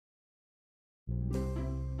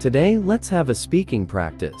Today, let's have a speaking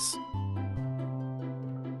practice.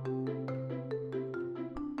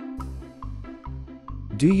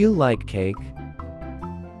 Do you like cake?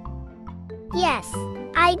 Yes,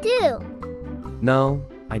 I do. No,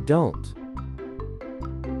 I don't.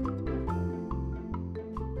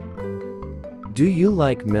 Do you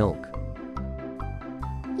like milk?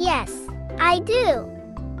 Yes, I do.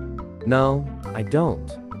 No, I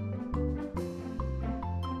don't.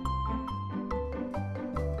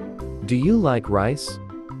 Do you like rice?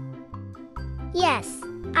 Yes,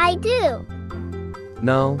 I do.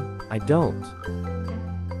 No, I don't.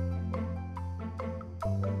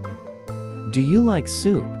 Do you like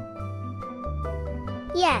soup?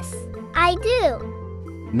 Yes, I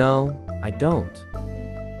do. No, I don't.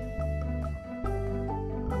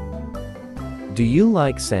 Do you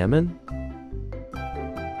like salmon?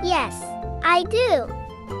 Yes, I do.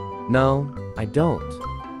 No, I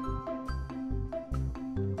don't.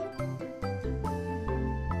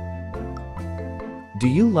 Do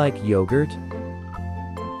you like yogurt?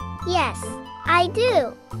 Yes, I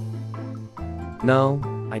do. No,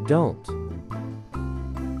 I don't.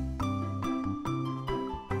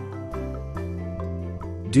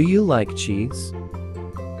 Do you like cheese?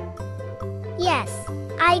 Yes,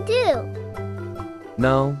 I do.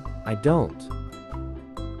 No, I don't.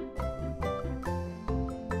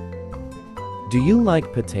 Do you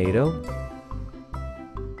like potato?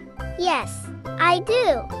 Yes, I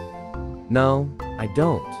do. No, I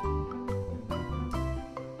don't.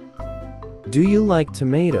 Do you like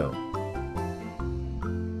tomato?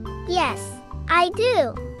 Yes, I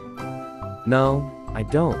do. No, I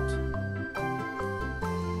don't.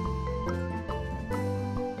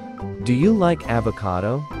 Do you like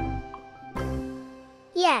avocado?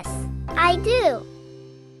 Yes, I do.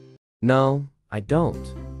 No, I don't.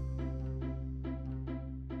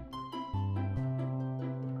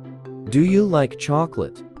 Do you like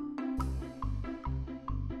chocolate?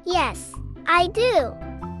 Yes, I do.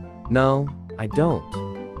 No, I don't.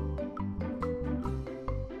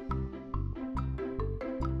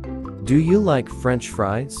 Do you like French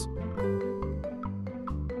fries?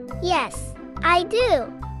 Yes, I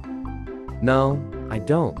do. No, I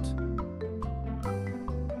don't.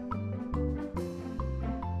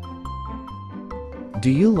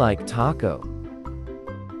 Do you like taco?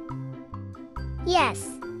 Yes,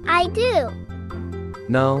 I do.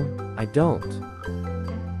 No, I don't.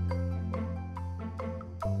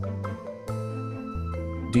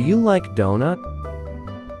 Do you like donut?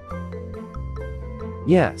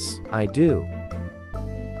 Yes, I do.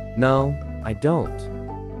 No, I don't.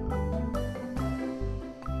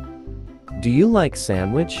 Do you like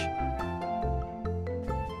sandwich?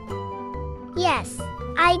 Yes,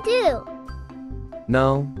 I do.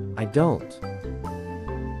 No, I don't.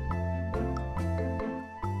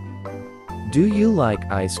 Do you like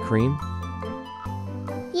ice cream?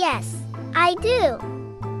 Yes, I do.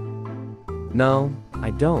 No, I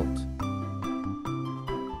don't.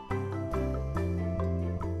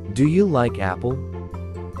 Do you like apple?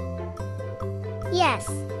 Yes,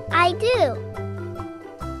 I do.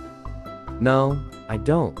 No, I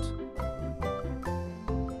don't.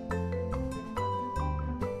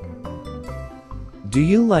 Do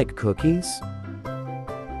you like cookies?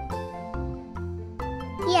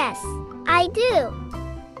 Yes, I do.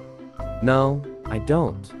 No, I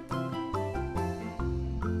don't.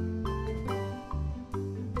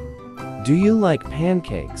 Do you like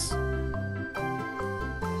pancakes?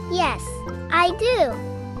 Yes, I do.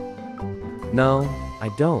 No, I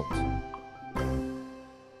don't.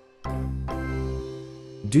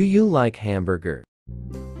 Do you like hamburger?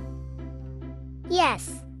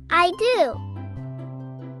 Yes, I do.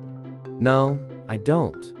 No, I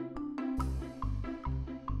don't.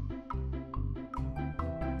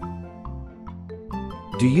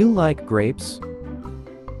 Do you like grapes?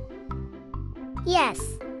 Yes,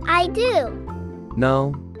 I do.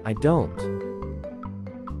 No, I don't.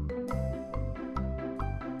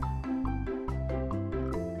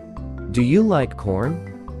 Do you like corn?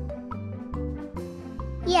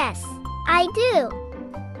 Yes, I do.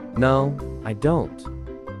 No, I don't.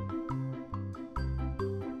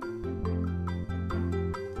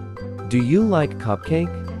 Do you like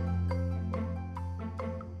cupcake?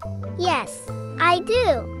 Yes, I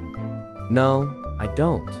do. No, I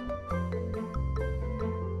don't.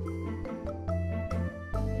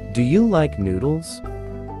 Do you like noodles?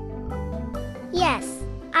 Yes,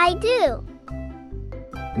 I do.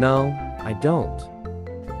 No, I don't.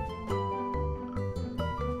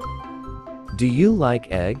 Do you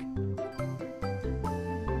like egg?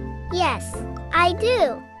 Yes, I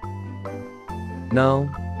do.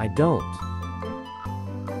 No, I don't.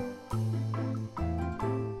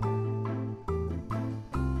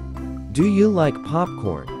 Do you like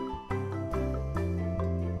popcorn?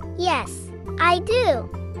 Yes, I do.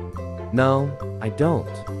 No, I don't.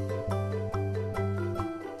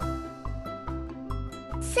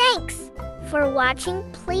 Thanks for watching.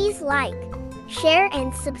 Please like, share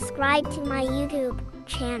and subscribe to my YouTube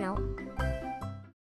channel.